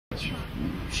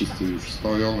wszyscy już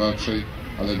stoją raczej,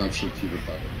 ale na wszelki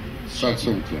wypadek. Z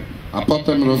szacunkiem. A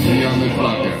potem rozwijamy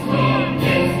flagę.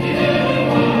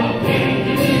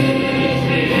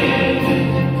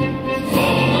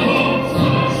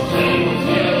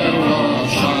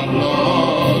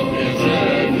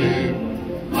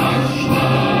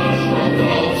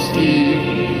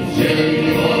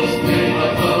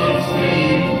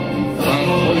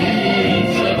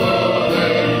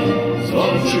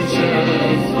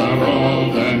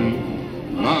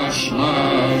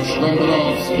 Marsz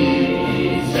Dąbrowski,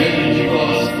 z ziemi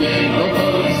włoskiej do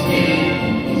Polski,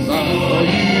 za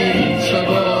twoim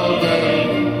przewodem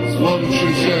złączy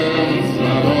się z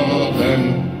narodem.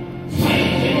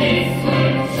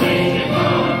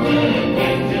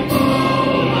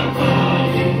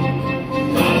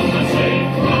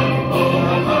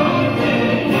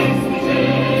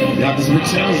 Jak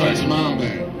zwyciężać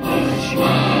mamy,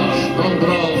 marsz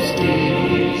Dąbrowski,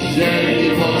 z ziemi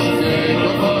włoskiej do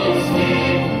Polski,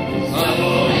 za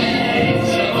twoim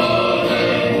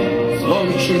przewodem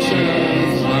złączy się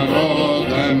z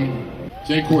narodem.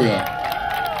 Dziękuję.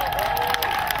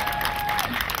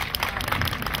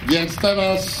 Więc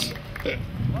teraz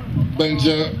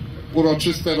będzie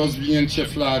uroczyste rozwinięcie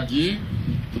flagi.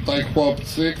 Tutaj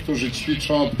chłopcy, którzy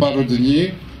ćwiczą od paru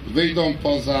dni, wyjdą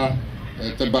poza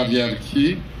te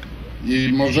barierki i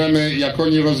możemy, jak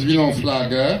oni rozwiną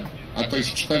flagę, a to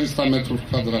jest 400 metrów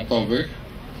kwadratowych,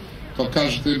 to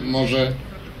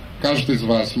każdy z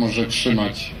was może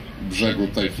trzymać w brzegu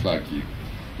tej flagi.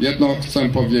 Jedno chcę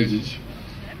powiedzieć.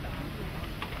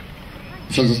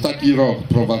 Przez ostatni rok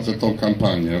prowadzę tą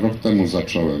kampanię, rok temu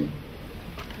zacząłem.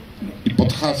 I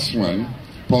pod hasłem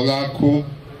Polaku,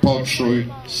 poczuj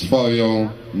swoją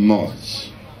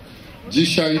moc.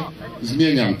 Dzisiaj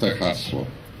zmieniam te hasło.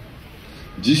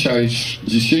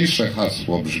 Dzisiejsze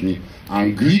hasło brzmi: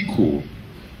 Angliku,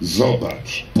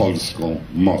 zobacz polską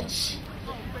moc.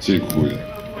 Dziękuję.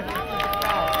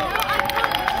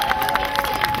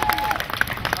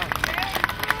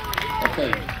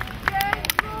 Okay.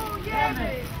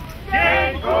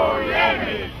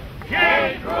 Dziękujemy!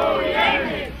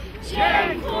 Dziękujemy!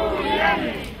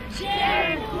 Dziękujemy!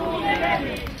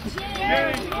 Dziękujemy!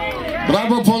 Dziękujemy!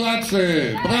 Brawo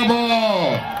Polacy! Brawo!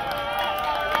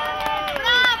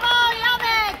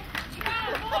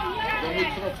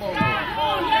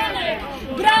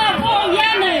 Brawo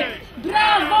Janek!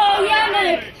 Brawo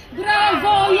Janek!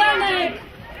 Brawo Janek!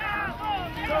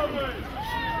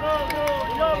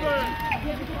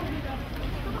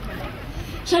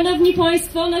 Szanowni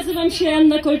Państwo, nazywam się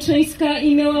Anna Kolczyńska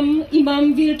i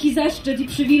mam wielki zaszczyt i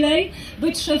przywilej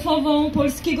być szefową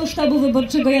Polskiego Sztabu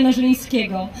Wyborczego Jana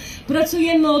Żeleńskiego.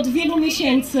 Pracujemy od wielu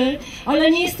miesięcy,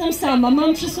 ale nie jestem sama.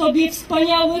 Mam przy sobie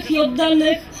wspaniałych i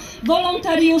oddanych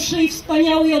wolontariuszy i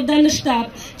wspaniały i oddany sztab.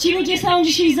 Ci ludzie są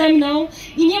dzisiaj ze mną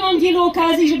i nie mam wielu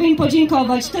okazji, żeby im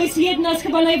podziękować. To jest jedna z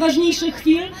chyba najważniejszych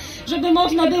chwil, żeby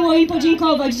można było im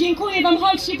podziękować. Dziękuję wam,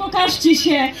 chodźcie, pokażcie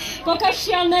się. Pokaż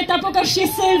się Aneta, pokaż się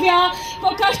Sylwia,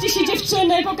 pokażcie się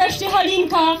dziewczyny, pokażcie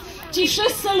Halinka. Ci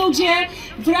wszyscy ludzie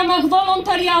w ramach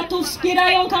wolontariatu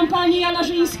wspierają kampanię Jana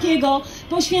Żeleńskiego,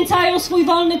 poświęcają swój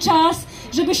wolny czas,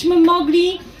 żebyśmy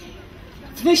mogli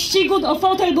w wyścigu o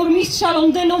fotel burmistrza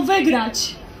Londynu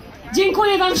wygrać.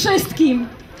 Dziękuję wam wszystkim.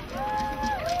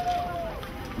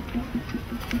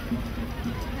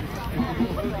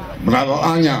 Brawo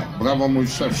Ania, brawo mój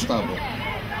szef sztabu.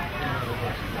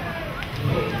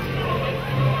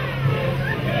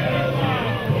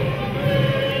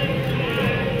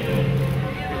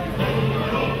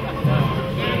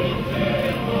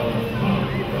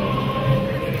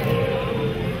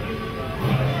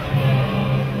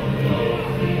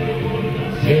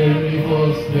 Ziemi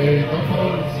włoskiej do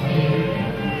Polski,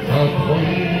 za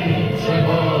twoim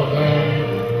przewodem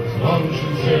złączy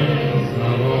się z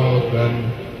narodem.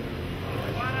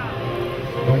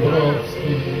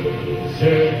 Dąbrowski, z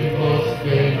ziemi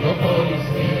włoskiej do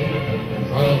Polski,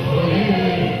 za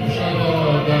twoim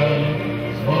przewodem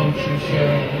złączy się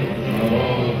z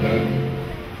narodem.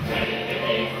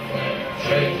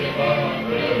 Przejdzie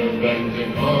bagrem, będzie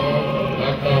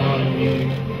Polakami.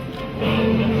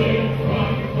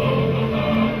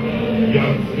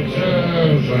 Jak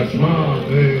zwyciężać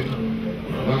mamy,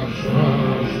 nasz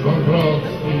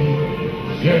Dąbrowski,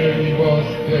 z ziemi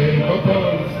włoskiej do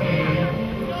Polski,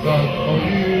 za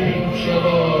twoim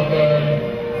przewodem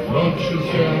złączy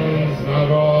się z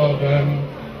narodem.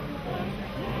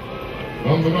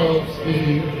 Dąbrowski,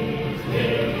 z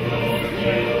ziemi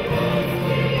włoskiej